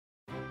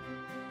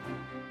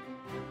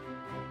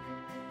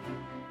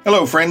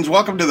Hello, friends.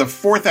 Welcome to the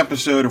fourth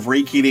episode of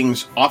Ray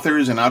Keating's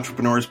Authors and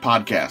Entrepreneurs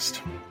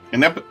podcast.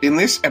 In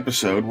this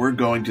episode, we're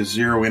going to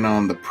zero in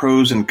on the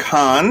pros and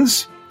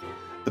cons,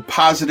 the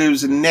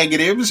positives and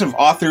negatives of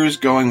authors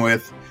going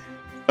with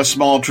a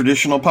small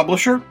traditional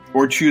publisher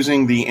or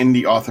choosing the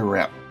indie author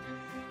route.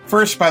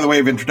 First, by the way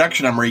of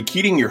introduction, I'm Ray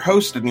Keating, your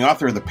host and the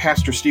author of the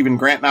Pastor Stephen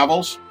Grant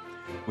novels,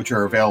 which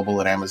are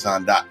available at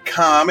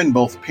Amazon.com in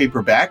both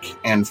paperback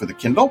and for the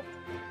Kindle,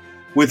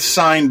 with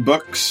signed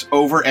books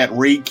over at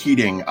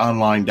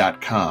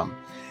RayKeatingOnline.com.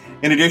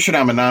 In addition,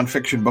 I'm a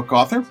nonfiction book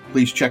author.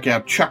 Please check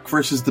out Chuck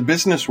versus the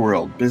Business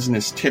World,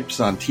 Business Tips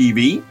on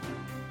TV.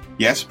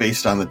 Yes,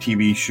 based on the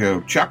TV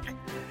show Chuck.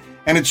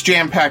 And it's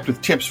jam-packed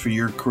with tips for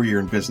your career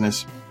and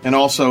business. And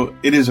also,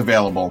 it is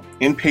available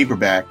in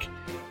paperback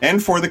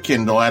and for the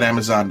Kindle at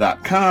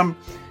Amazon.com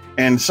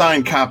and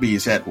signed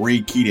copies at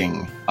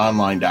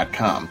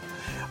RayKeatingOnline.com.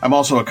 I'm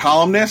also a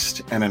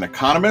columnist and an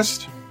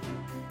economist.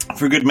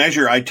 For good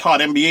measure, I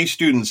taught MBA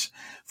students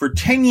for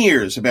 10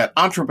 years about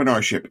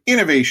entrepreneurship,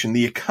 innovation,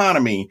 the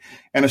economy,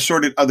 and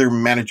assorted other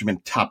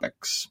management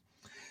topics.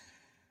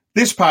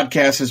 This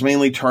podcast is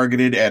mainly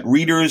targeted at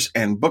readers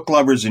and book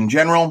lovers in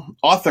general,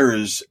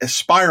 authors,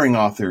 aspiring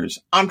authors,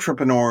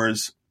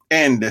 entrepreneurs,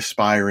 and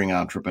aspiring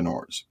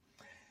entrepreneurs.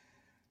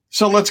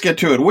 So let's get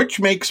to it.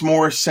 Which makes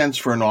more sense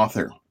for an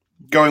author?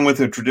 Going with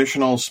a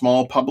traditional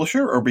small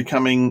publisher or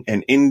becoming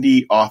an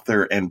indie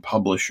author and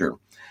publisher?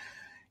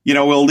 You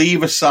know, we'll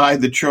leave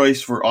aside the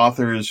choice for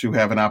authors who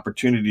have an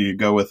opportunity to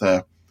go with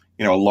a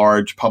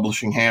large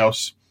publishing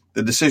house.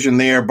 The decision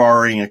there,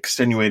 barring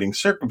extenuating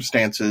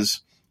circumstances,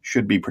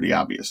 should be pretty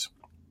obvious.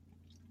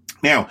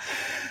 Now,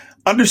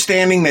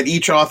 understanding that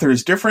each author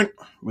is different,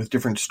 with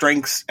different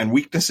strengths and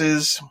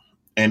weaknesses,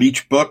 and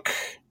each book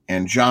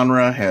and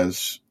genre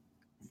has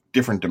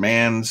different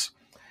demands,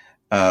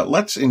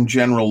 let's in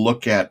general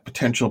look at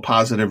potential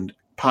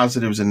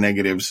positives and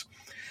negatives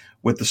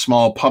with the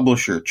small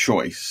publisher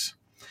choice.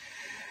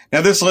 Now,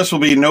 this list will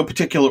be in no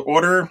particular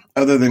order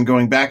other than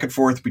going back and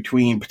forth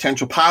between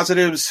potential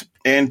positives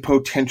and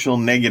potential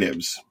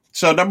negatives.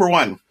 So, number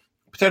one,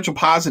 potential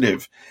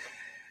positive.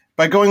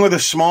 By going with a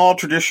small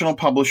traditional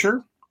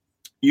publisher,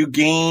 you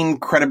gain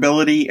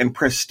credibility and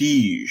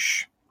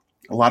prestige.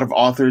 A lot of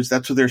authors,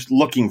 that's what they're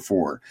looking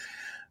for.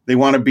 They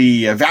want to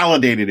be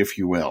validated, if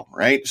you will,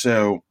 right?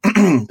 So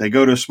they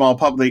go to a small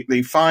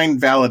they find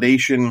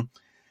validation,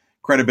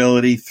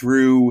 credibility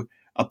through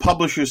a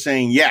publisher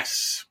saying,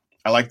 yes,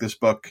 I like this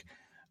book,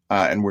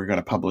 and we're going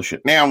to publish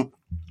it. Now,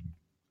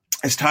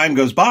 as time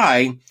goes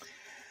by,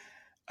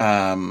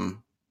 that's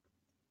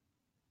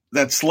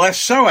less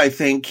so, I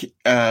think,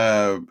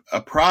 a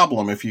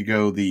problem if you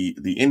go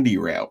the indie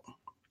route.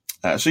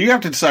 So you have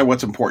to decide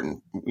what's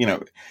important.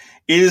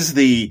 Is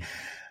the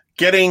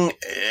getting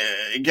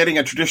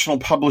a traditional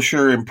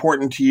publisher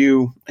important to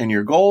you and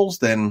your goals?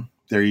 Then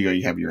there you go.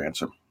 You have your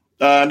answer.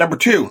 Number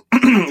two,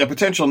 a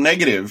potential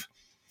negative.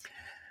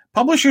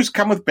 Publishers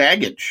come with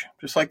baggage,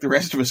 just like the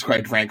rest of us,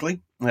 quite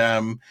frankly.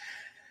 They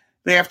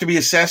have to be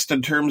assessed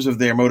in terms of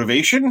their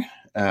motivation.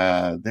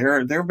 There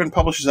have been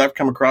publishers I've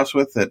come across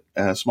with that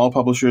small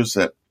publishers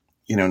that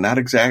are not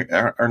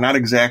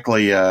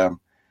exactly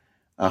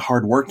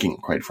hardworking,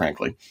 quite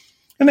frankly,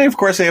 and they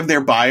have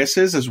their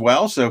biases as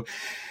well. So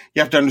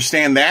you have to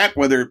understand that,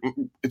 whether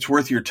it's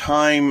worth your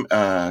time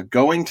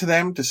going to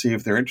them to see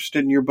if they're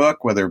interested in your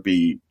book, whether it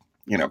be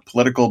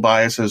political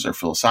biases or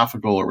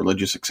philosophical or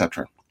religious,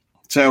 etc.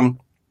 So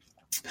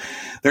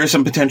there are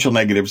some potential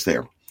negatives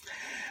there.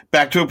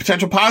 Back to a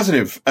potential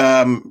positive.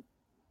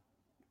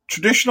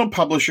 Traditional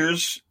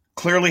publishers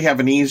clearly have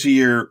an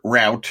easier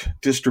route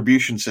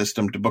distribution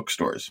system to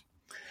bookstores.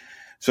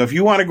 So if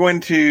you want to go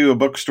into a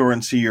bookstore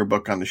and see your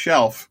book on the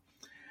shelf,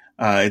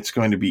 it's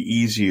going to be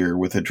easier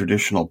with a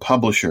traditional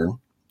publisher.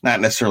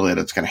 Not necessarily that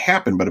it's going to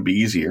happen, but it'll be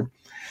easier.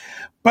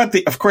 But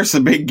of course,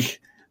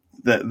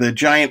 the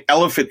giant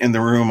elephant in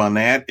the room on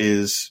that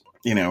is,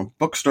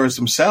 bookstores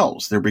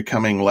themselves. They're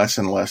becoming less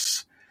and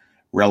less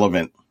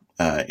relevant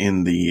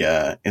in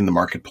the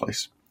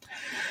marketplace.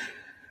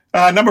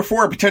 Number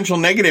four, potential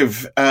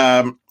negative.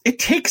 It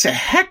takes a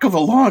heck of a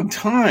long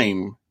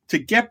time to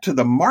get to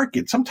the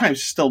market,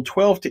 sometimes still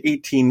 12 to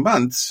 18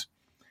 months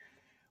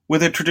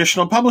with a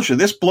traditional publisher.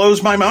 This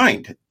blows my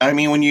mind. I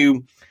mean, when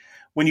you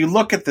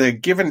look at the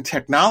given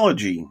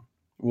technology,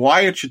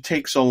 why it should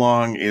take so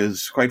long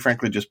is, quite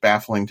frankly, just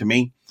baffling to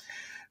me.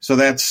 So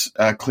that's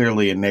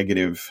clearly a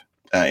negative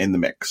in the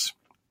mix.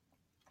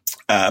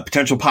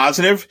 Potential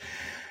positive,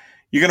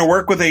 you're going to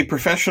work with a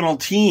professional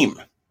team,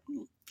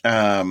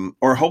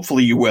 or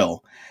hopefully you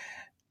will.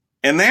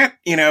 And that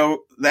I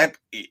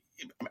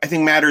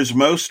think matters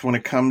most when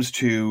it comes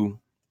to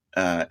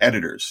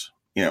editors.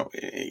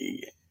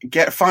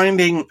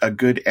 Finding a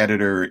good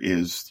editor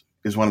is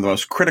one of the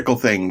most critical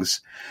things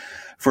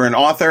for an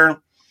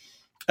author.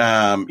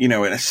 An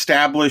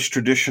established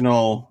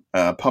traditional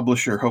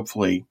publisher,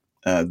 hopefully,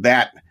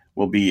 that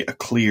will be a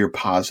clear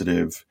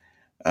positive,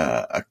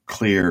 a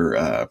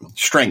clear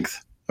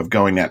strength of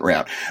going that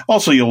route.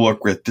 Also, you'll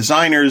work with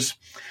designers,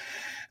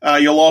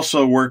 You'll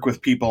also work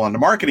with people on the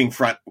marketing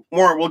front.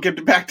 We'll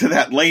get back to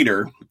that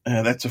later.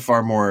 That's a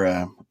far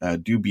more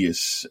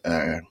dubious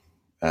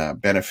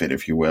benefit,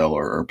 if you will,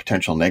 or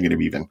potential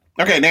negative even.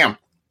 Okay, now,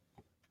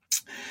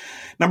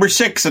 number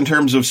 6 in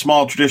terms of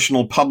small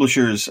traditional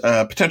publishers,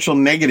 potential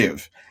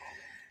negative.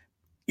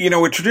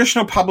 With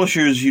traditional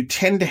publishers, you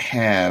tend to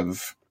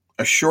have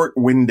a short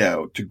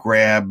window to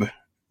grab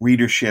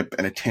readership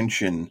and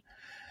attention.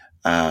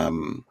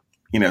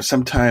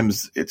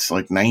 Sometimes it's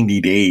like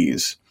 90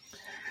 days.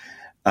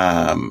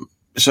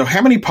 So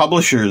how many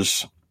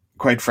publishers,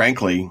 quite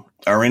frankly,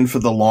 are in for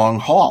the long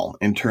haul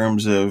in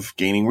terms of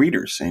gaining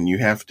readers? And you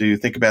have to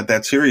think about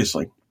that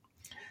seriously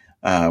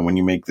when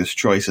you make this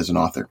choice as an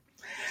author.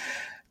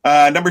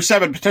 Number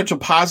 7, potential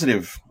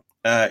positive.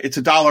 It's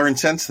a dollar and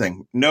cents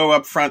thing. No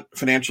upfront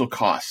financial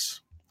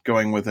costs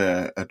going with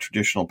a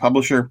traditional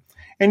publisher.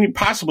 And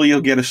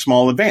you'll get a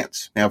small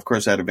advance. Now, of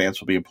course, that advance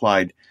will be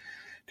applied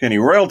to any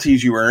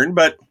royalties you earn,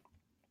 but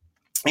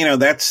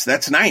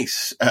that's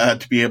nice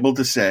to be able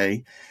to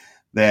say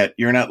that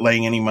you're not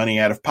laying any money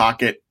out of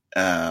pocket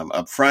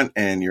up front,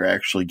 and you're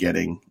actually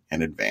getting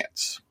an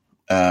advance.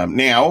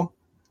 Now,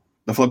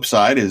 the flip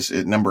side is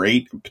number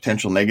 8,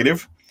 potential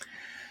negative.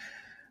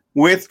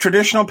 With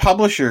traditional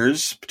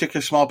publishers,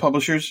 particularly small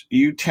publishers,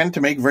 you tend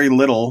to make very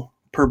little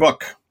per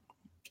book.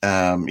 They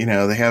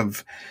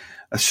have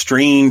a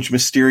strange,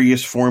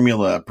 mysterious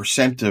formula,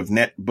 percent of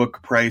net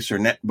book price or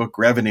net book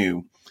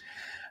revenue.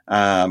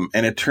 And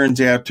it turns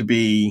out to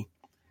be,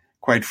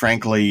 quite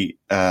frankly,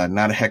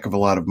 not a heck of a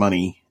lot of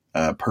money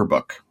per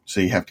book. So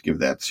you have to give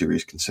that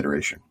serious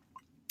consideration.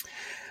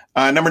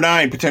 Number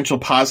 9, potential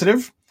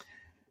positive.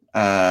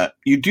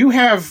 You do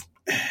have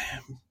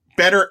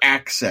better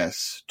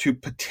access to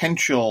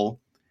potential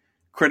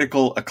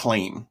critical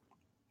acclaim.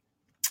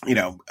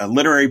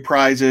 Literary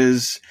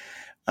prizes,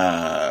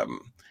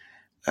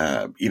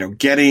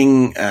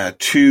 getting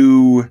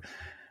to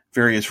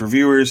various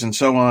reviewers and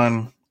so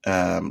on.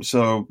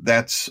 So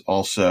that's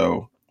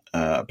also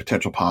a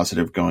potential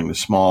positive going the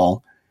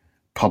small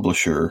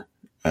publisher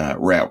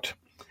route.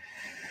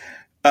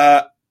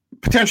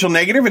 Potential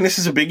negative, and this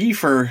is a biggie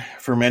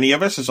for many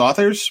of us as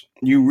authors,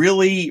 you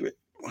really,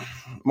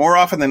 more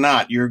often than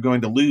not, you're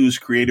going to lose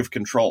creative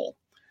control.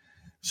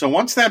 So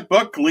once that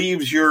book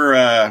leaves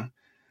your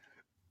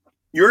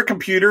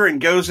computer and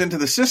goes into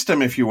the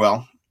system, if you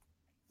will,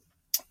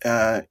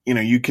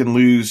 you can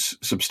lose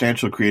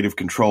substantial creative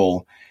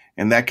control,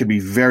 and that could be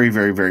very,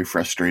 very, very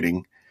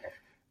frustrating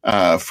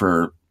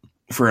for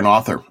an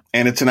author.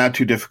 And it's not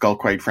too difficult,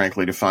 quite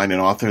frankly, to find an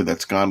author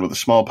that's gone with a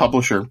small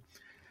publisher,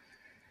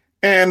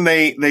 and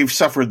they've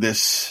suffered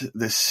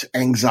this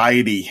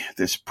anxiety,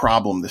 this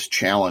problem, this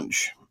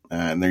challenge,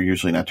 and they're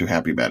usually not too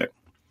happy about it.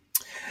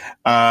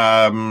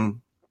 A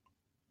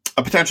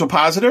potential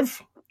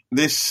positive,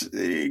 this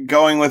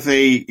going with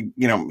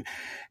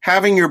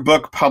having your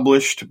book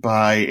published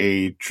by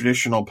a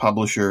traditional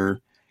publisher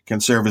can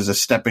serve as a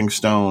stepping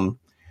stone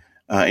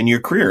in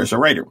your career as a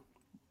writer.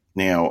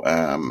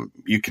 Now,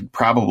 you could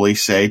probably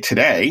say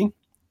today,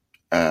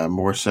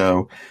 more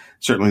so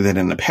certainly than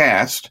in the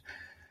past,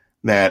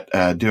 that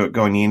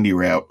going the indie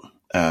route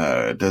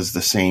does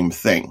the same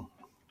thing.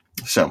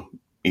 So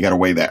you got to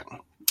weigh that.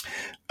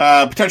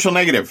 Potential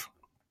negative.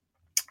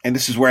 And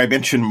this is where I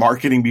mentioned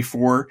marketing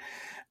before,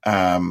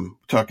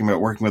 talking about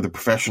working with a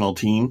professional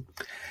team.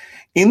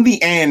 In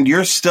the end,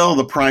 you're still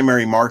the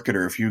primary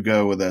marketer if you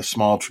go with a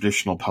small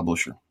traditional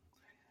publisher.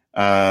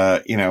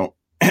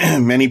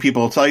 Many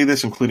people will tell you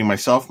this, including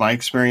myself, my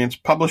experience.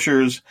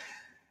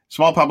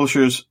 Small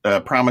publishers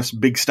promise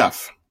big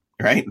stuff,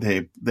 right?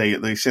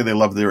 They say they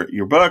love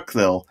your book.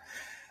 They'll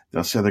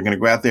say they're going to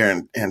go out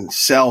there and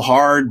sell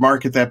hard,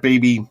 market that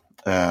baby.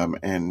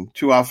 And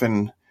too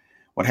often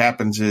what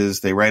happens is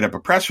they write up a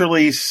press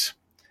release,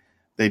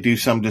 they do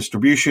some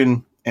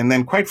distribution, and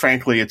then quite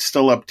frankly, it's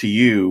still up to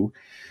you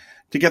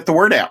to get the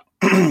word out.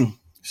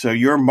 So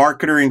you're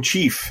marketer in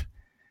chief,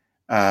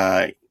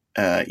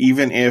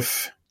 even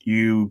if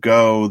you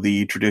go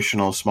the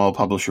traditional small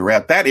publisher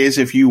route. That is,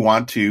 if you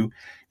want to,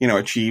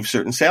 achieve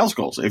certain sales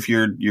goals. If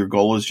your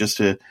goal is just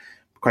to,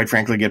 quite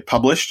frankly, get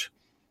published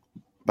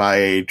by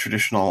a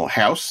traditional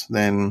house,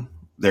 then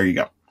there you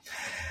go.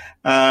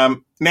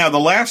 Now, the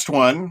last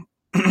one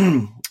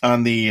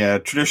on the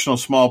traditional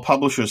small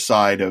publisher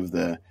side of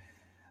the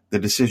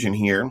decision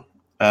here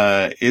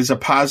is a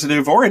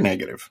positive or a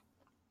negative.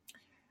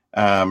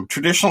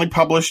 Traditionally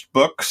published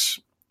books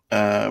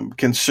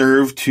can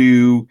serve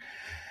to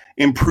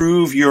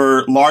improve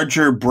your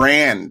larger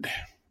brand.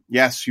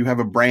 Yes, you have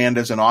a brand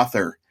as an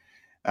author,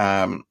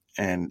 and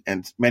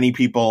many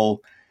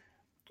people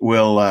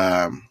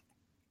will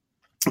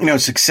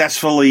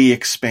successfully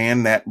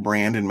expand that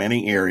brand in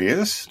many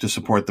areas to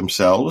support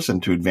themselves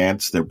and to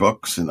advance their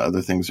books and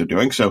other things they're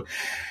doing. So,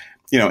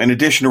 in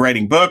addition to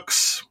writing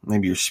books,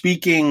 maybe you're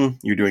speaking,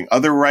 you're doing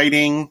other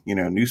writing,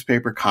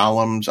 newspaper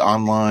columns,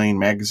 online,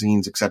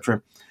 magazines,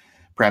 etc.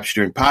 Perhaps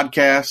you're doing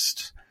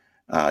podcasts,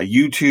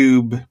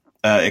 YouTube,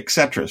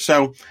 etc.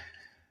 So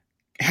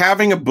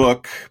having a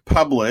book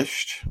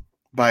published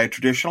by a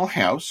traditional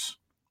house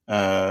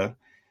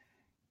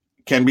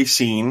can be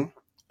seen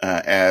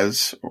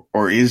as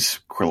or is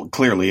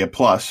clearly a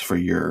plus for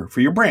your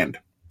brand.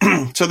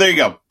 So there you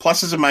go.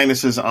 Pluses and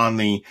minuses on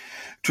the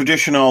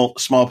traditional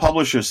small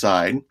publisher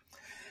side.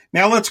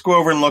 Now let's go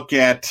over and look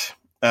at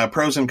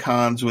pros and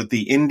cons with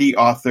the indie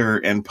author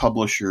and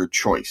publisher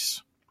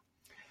choice.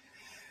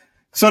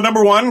 So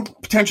number one,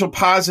 potential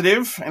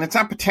positive, and it's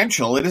not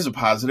potential, it is a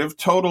positive.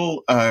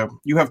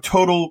 You have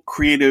total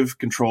creative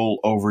control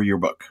over your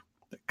book.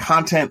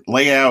 Content,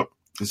 layout,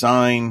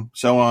 design,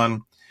 so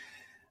on.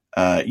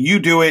 You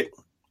do it,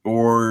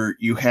 or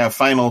you have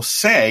final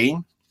say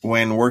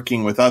when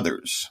working with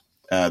others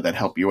that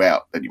help you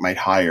out, that you might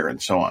hire, and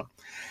so on.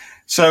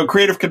 So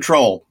creative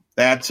control,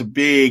 that's a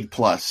big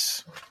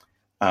plus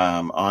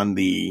on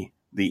the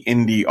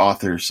indie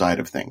author side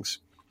of things.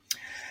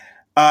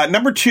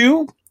 Number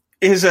two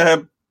is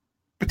a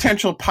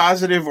potential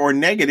positive or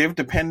negative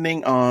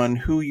depending on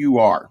who you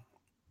are,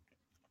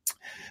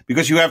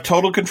 because you have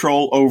total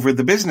control over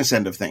the business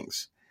end of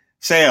things.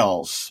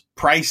 Sales,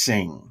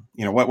 pricing,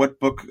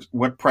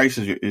 what price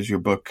is your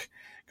book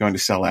going to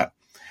sell at?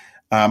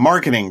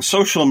 Marketing,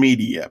 social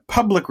media,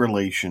 public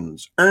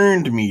relations,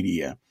 earned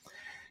media.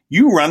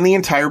 You run the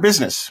entire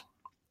business.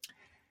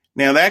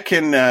 Now that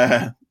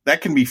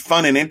can be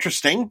fun and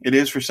interesting. It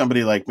is for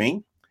somebody like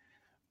me,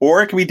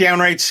 or it can be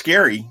downright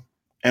scary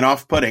and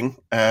off-putting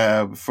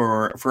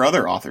for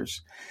other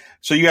authors.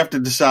 So you have to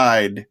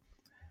decide,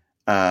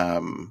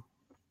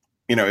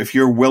 if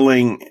you're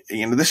willing.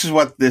 This is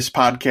what this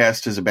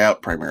podcast is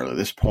about primarily.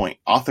 This point,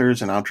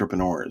 authors and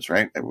entrepreneurs,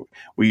 right?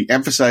 We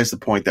emphasize the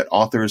point that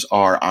authors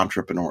are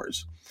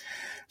entrepreneurs.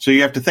 So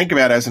you have to think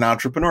about, as an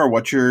entrepreneur,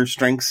 what your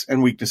strengths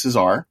and weaknesses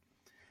are,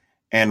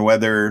 and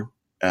whether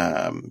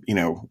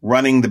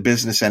running the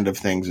business end of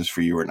things is for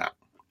you or not.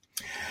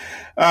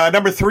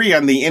 Number three,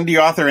 on the indie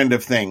author end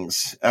of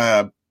things,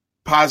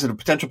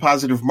 potential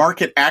positive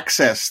market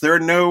access.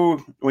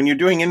 When you're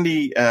doing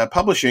indie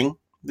publishing,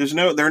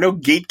 there are no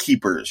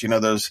gatekeepers.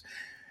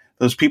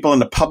 Those people in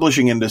the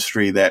publishing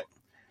industry that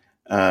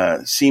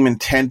seem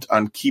intent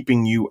on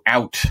keeping you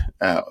out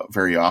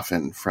very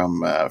often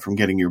from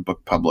getting your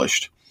book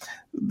published.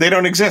 They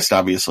don't exist,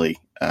 obviously,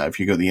 if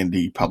you go the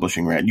indie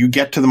publishing route. You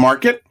get to the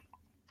market,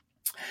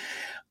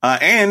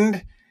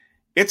 and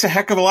it's a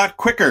heck of a lot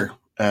quicker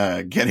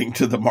getting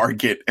to the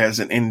market as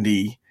an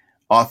indie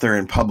author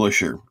and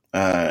publisher.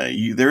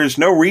 There is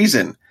no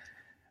reason,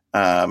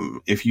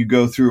 if you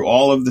go through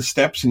all of the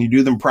steps and you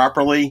do them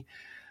properly,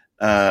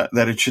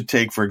 that it should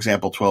take, for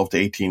example, 12 to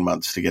 18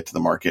 months to get to the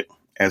market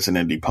as an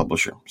indie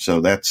publisher.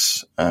 So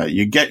that's,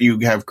 you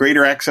have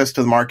greater access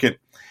to the market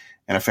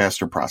and a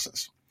faster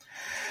process.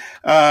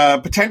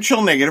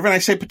 Potential negative, and I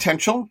say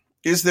potential,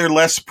 is there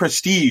less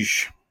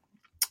prestige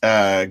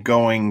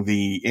going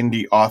the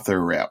indie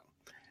author route?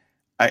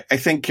 I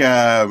think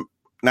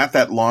not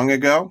that long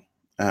ago,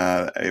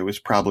 it was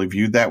probably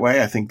viewed that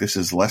way. I think this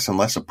is less and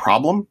less a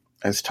problem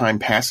as time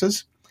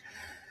passes.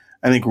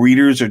 I think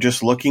readers are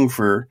just looking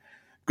for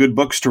good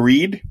books to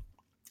read.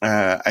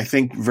 I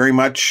think very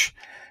much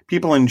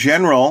people in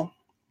general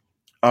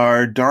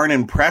are darn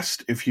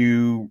impressed if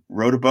you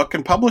wrote a book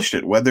and published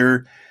it,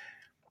 whether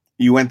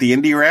you went the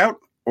indie route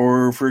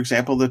or, for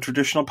example, the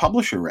traditional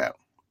publisher route.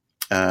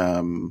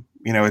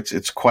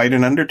 It's quite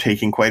an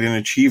undertaking, quite an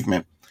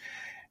achievement.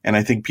 And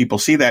I think people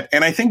see that.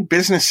 And I think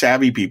business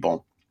savvy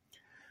people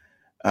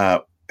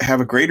have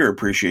a greater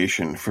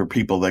appreciation for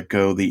people that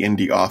go the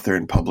indie author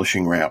and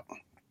publishing route,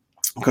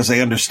 because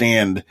they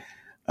understand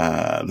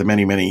the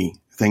many, many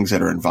things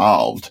that are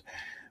involved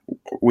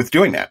with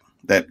doing that.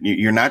 That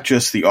you're not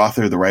just the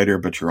author, the writer,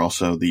 but you're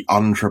also the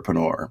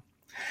entrepreneur.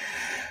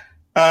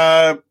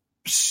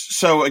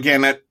 So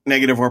again, that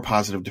negative or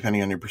positive,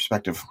 depending on your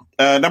perspective.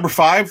 Number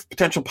 5,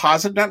 potential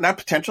positive, not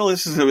potential.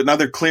 This is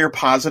another clear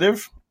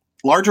positive.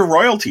 Larger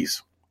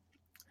royalties.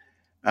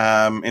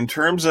 In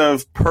terms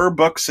of per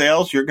book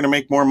sales, you're going to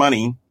make more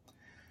money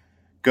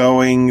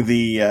going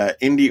the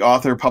indie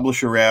author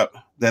publisher route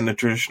than the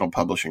traditional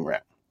publishing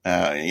route.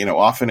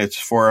 Often it's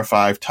 4 or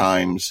 5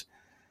 times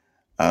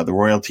the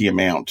royalty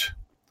amount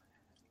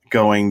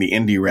going the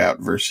indie route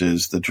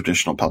versus the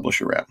traditional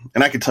publisher route.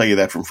 And I can tell you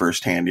that from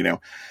firsthand.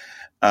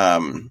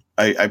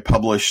 I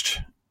published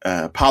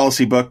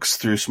policy books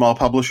through small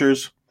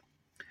publishers.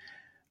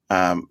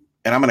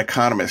 And I'm an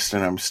economist,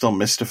 and I'm still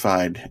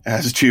mystified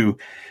as to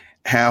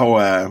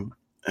how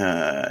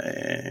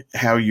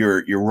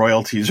your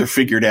royalties are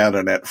figured out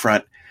on that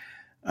front.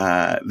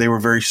 They were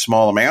very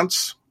small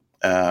amounts,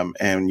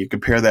 and you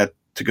compare that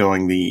to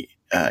going the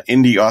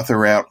indie author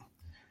route.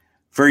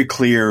 Very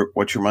clear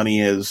what your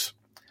money is.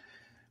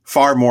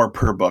 Far more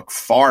per book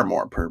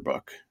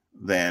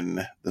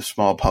than the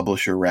small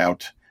publisher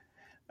route.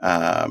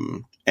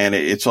 And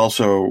it's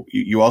also,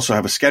 you also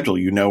have a schedule.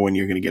 You know when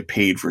you're going to get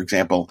paid. For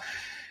example,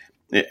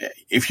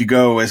 if you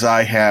go, as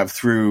I have,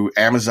 through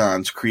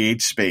Amazon's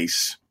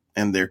CreateSpace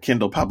and their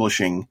Kindle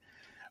publishing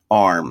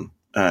arm,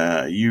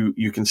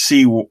 you can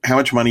see how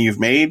much money you've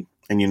made,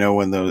 and you know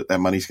when that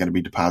money's going to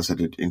be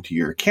deposited into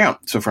your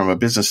account. So from a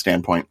business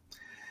standpoint,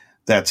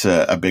 that's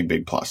a big,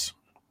 big plus.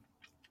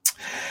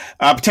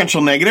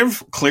 Potential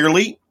negative,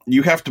 clearly,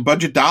 you have to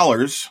budget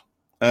dollars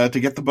to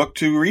get the book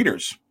to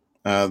readers.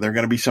 There are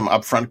going to be some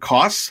upfront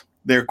costs.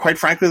 They're, quite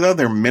frankly, though,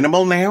 they're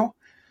minimal now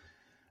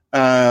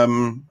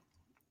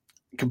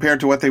compared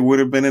to what they would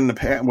have been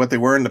what they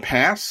were in the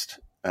past.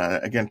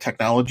 Again,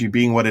 technology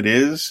being what it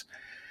is,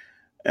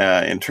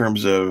 in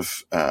terms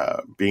of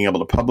being able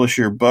to publish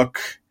your book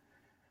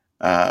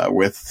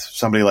with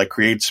somebody like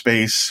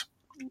CreateSpace,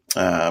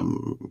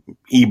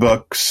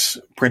 ebooks,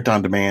 print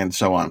on demand,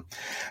 so on.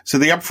 So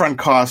the upfront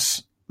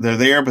costs, they're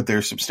there, but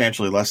they're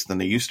substantially less than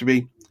they used to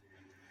be.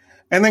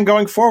 And then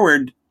going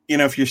forward,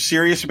 if you're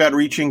serious about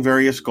reaching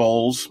various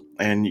goals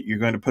and you're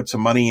going to put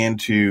some money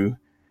into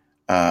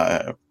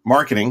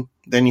marketing,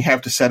 then you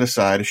have to set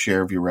aside a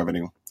share of your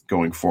revenue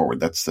going forward.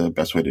 That's the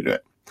best way to do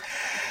it.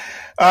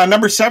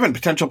 Number 7,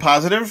 potential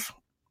positive.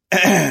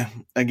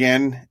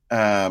 Again,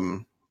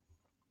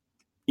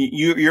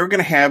 you're going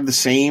to have the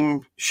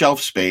same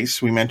shelf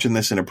space. We mentioned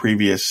this in a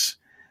previous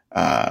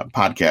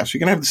podcast. You're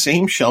going to have the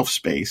same shelf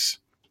space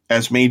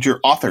as major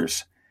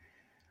authors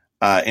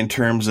in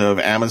terms of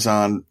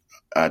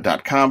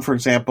Amazon.com, for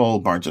example,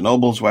 Barnes &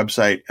 Noble's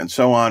website, and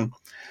so on.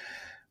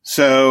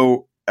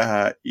 So,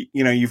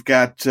 you've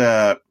got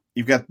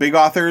big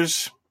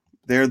authors.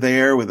 They're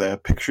there with a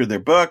picture of their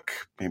book,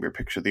 maybe a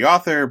picture of the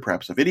author,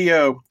 perhaps a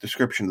video,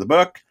 description of the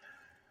book,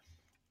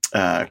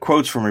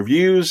 quotes from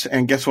reviews,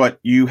 and guess what?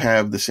 You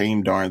have the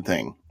same darn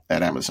thing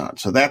at Amazon.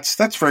 So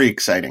that's very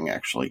exciting,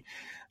 actually.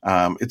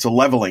 It's a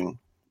leveling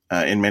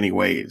in many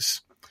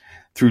ways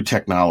through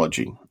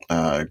technology.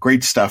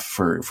 Great stuff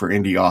for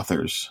indie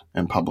authors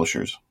and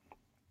publishers.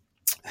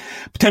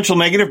 Potential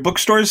negative,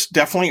 bookstores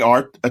definitely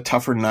are a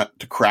tougher nut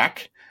to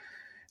crack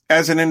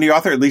as an indie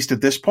author, at least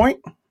at this point.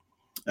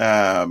 There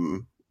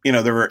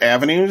are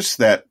avenues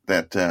that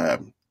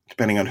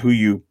depending on who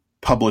you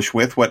publish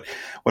with, what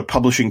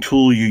publishing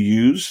tool you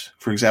use.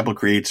 For example,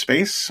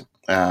 CreateSpace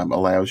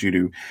allows you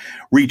to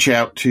reach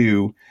out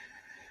to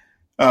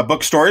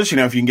bookstores.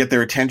 If you can get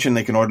their attention,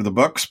 they can order the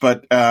books.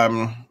 But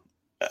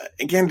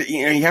again,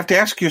 you have to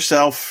ask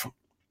yourself,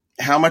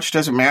 how much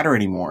does it matter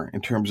anymore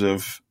in terms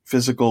of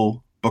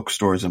physical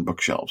bookstores and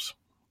bookshelves?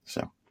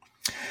 So,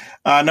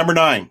 number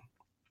 9,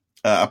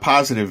 a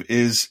positive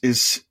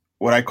is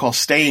what I call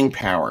staying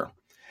power.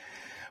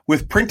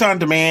 With print on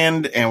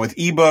demand and with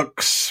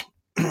ebooks,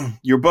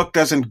 your book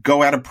doesn't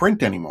go out of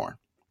print anymore.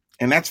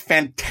 And that's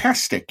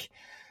fantastic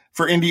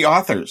for indie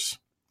authors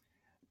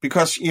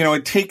because,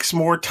 it takes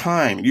more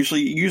time. You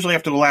usually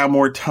have to allow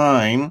more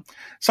time,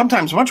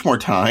 sometimes much more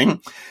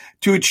time,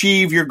 to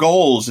achieve your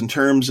goals in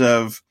terms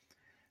of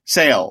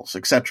sales,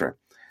 etc.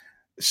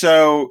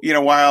 So,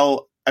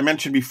 while I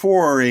mentioned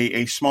before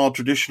a small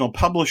traditional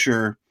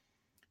publisher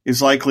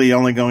is likely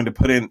only going to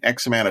put in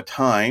X amount of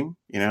time,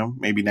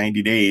 maybe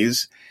 90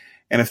 days.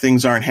 And if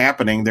things aren't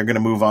happening, they're going to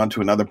move on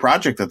to another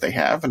project that they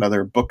have,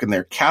 another book in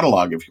their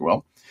catalog, if you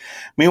will.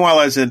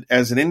 Meanwhile, as an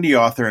indie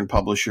author and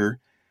publisher,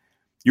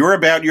 you're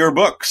about your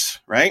books,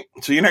 right?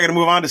 So you're not going to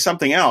move on to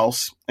something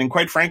else. And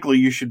quite frankly,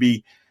 you should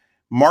be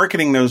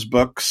marketing those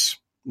books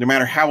no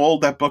matter how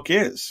old that book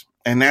is.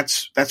 And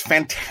that's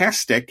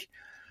fantastic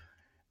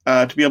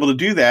to be able to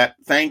do that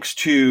thanks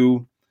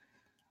to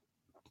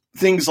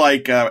things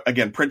like,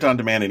 again, print on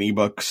demand and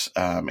ebooks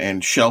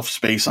and shelf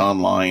space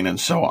online and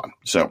so on.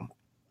 So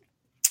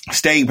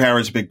staying power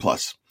is a big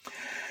plus.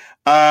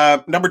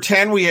 Number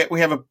 10, we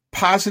have a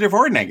positive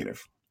or a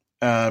negative.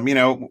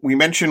 We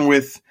mentioned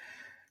with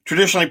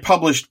traditionally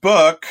published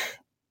book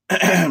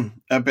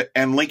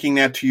and linking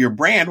that to your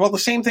brand. Well, the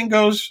same thing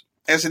goes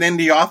as an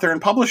indie author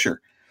and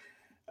publisher.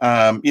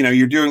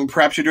 You're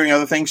doing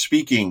other things,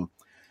 speaking,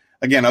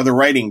 again, other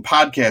writing,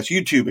 podcasts,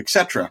 YouTube,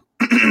 etc.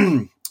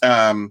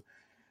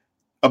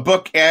 A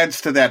book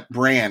adds to that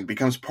brand,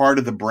 becomes part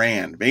of the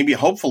brand. Maybe,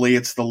 hopefully,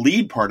 it's the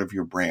lead part of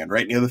your brand,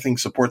 right? And the other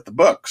things support the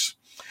books.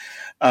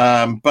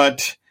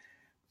 But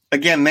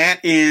again,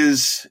 that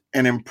is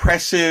an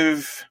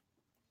impressive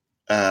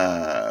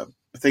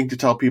thing to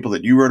tell people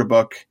that you wrote a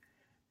book,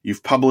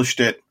 you've published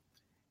it,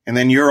 and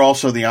then you're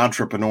also the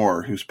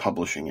entrepreneur who's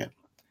publishing it.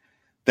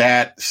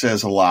 That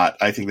says a lot.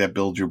 I think that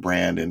builds your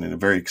brand in a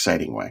very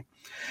exciting way.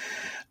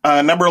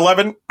 Number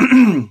 11,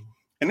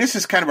 and this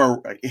is kind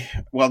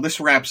of this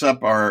wraps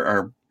up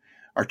our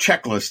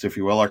checklist, if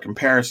you will, our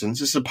comparisons.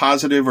 This is a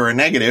positive or a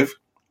negative,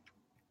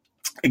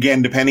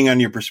 again, depending on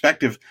your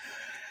perspective.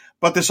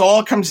 But this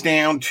all comes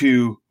down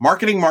to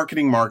marketing,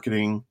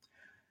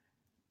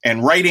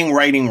 and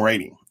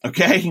writing.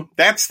 Okay?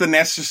 That's the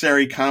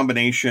necessary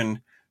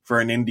combination for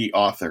an indie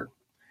author.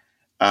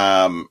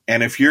 And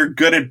if you're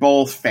good at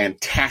both,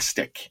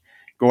 fantastic.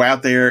 Go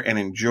out there and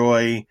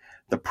enjoy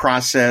the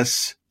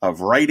process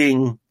of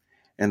writing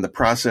and the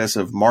process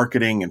of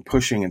marketing and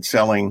pushing and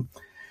selling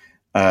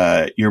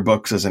your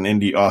books as an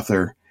indie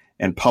author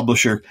and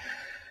publisher.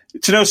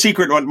 It's no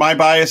secret what my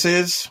bias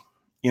is.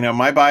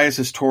 My bias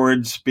is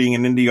towards being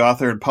an indie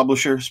author and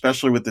publisher,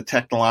 especially with the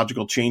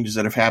technological changes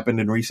that have happened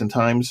in recent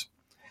times.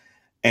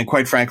 And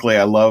quite frankly,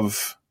 I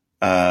love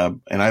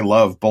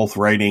both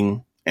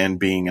writing and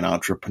being an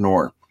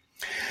entrepreneur.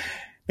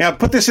 Now,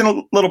 put this in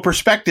a little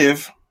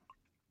perspective.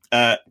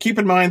 Keep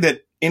in mind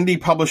that indie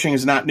publishing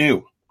is not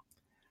new.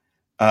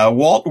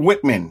 Walt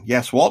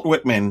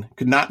Whitman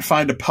could not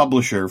find a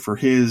publisher for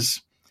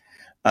his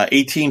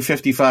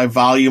 1855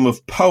 volume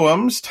of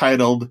poems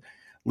titled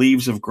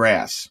Leaves of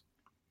Grass.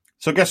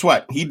 So guess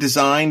what? He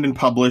designed and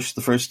published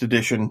the first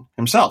edition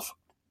himself.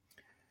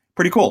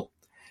 Pretty cool.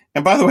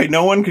 And by the way,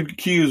 no one could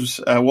accuse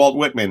Walt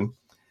Whitman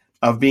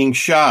of being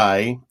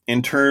shy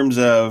in terms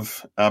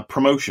of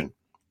promotion.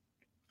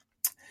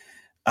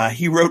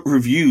 He wrote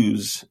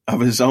reviews of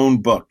his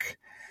own book.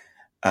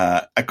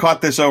 I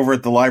caught this over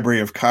at the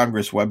Library of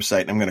Congress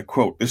website, and I'm going to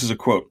quote. This is a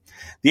quote.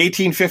 The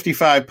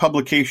 1855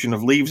 publication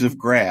of Leaves of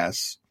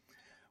Grass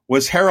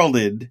was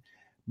heralded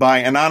by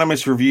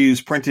anonymous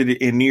reviews printed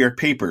in New York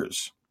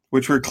papers,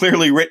 which were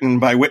clearly written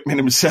by Whitman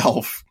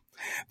himself.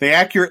 They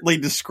accurately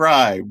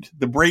described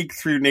the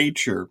breakthrough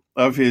nature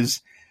of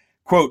his,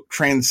 quote,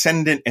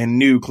 transcendent and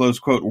new, close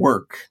quote,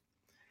 work.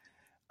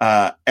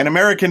 An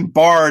American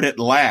bard at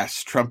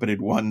last,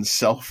 trumpeted one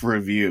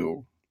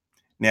self-review.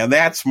 Now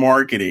that's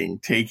marketing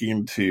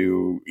taken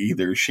to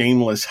either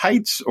shameless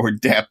heights or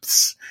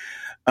depths,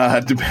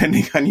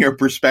 depending on your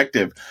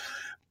perspective.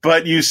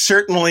 But you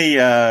certainly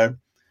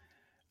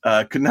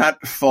could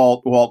not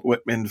fault Walt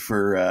Whitman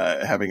for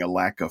having a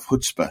lack of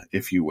chutzpah,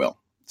 if you will.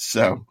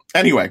 So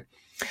anyway,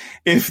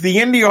 if the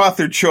indie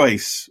author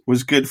choice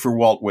was good for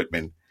Walt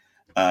Whitman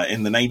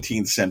in the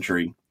 19th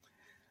century,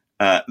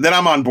 then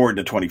I'm on board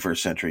in the 21st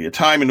century, a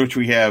time in which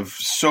we have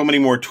so many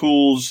more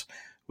tools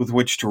with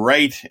which to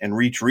write and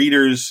reach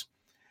readers.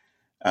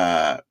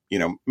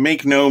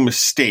 Make no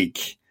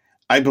mistake,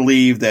 I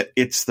believe that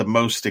it's the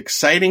most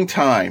exciting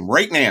time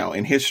right now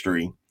in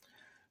history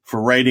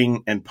for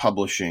writing and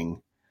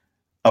publishing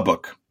a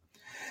book.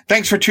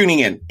 Thanks for tuning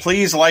in.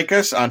 Please like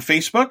us on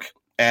Facebook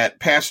at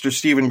Pastor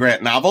Stephen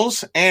Grant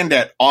Novels and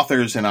at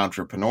Authors and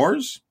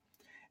Entrepreneurs.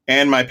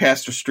 And my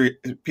Pastor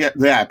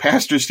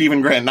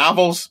Stephen Grant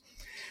Novels,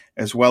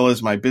 as well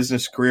as my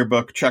business career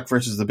book, Chuck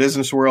versus the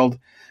Business World,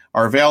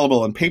 are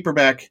available in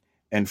paperback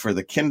and for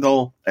the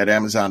Kindle at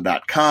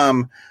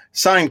Amazon.com.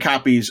 Signed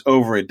copies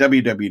over at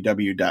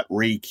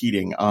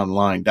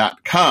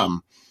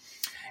www.raykeatingonline.com.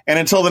 And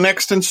until the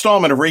next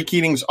installment of Ray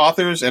Keating's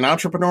Authors and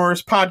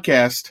Entrepreneurs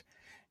podcast,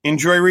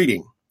 enjoy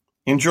reading,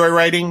 enjoy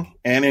writing,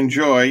 and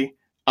enjoy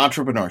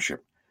entrepreneurship.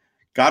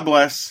 God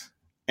bless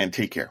and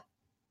take care.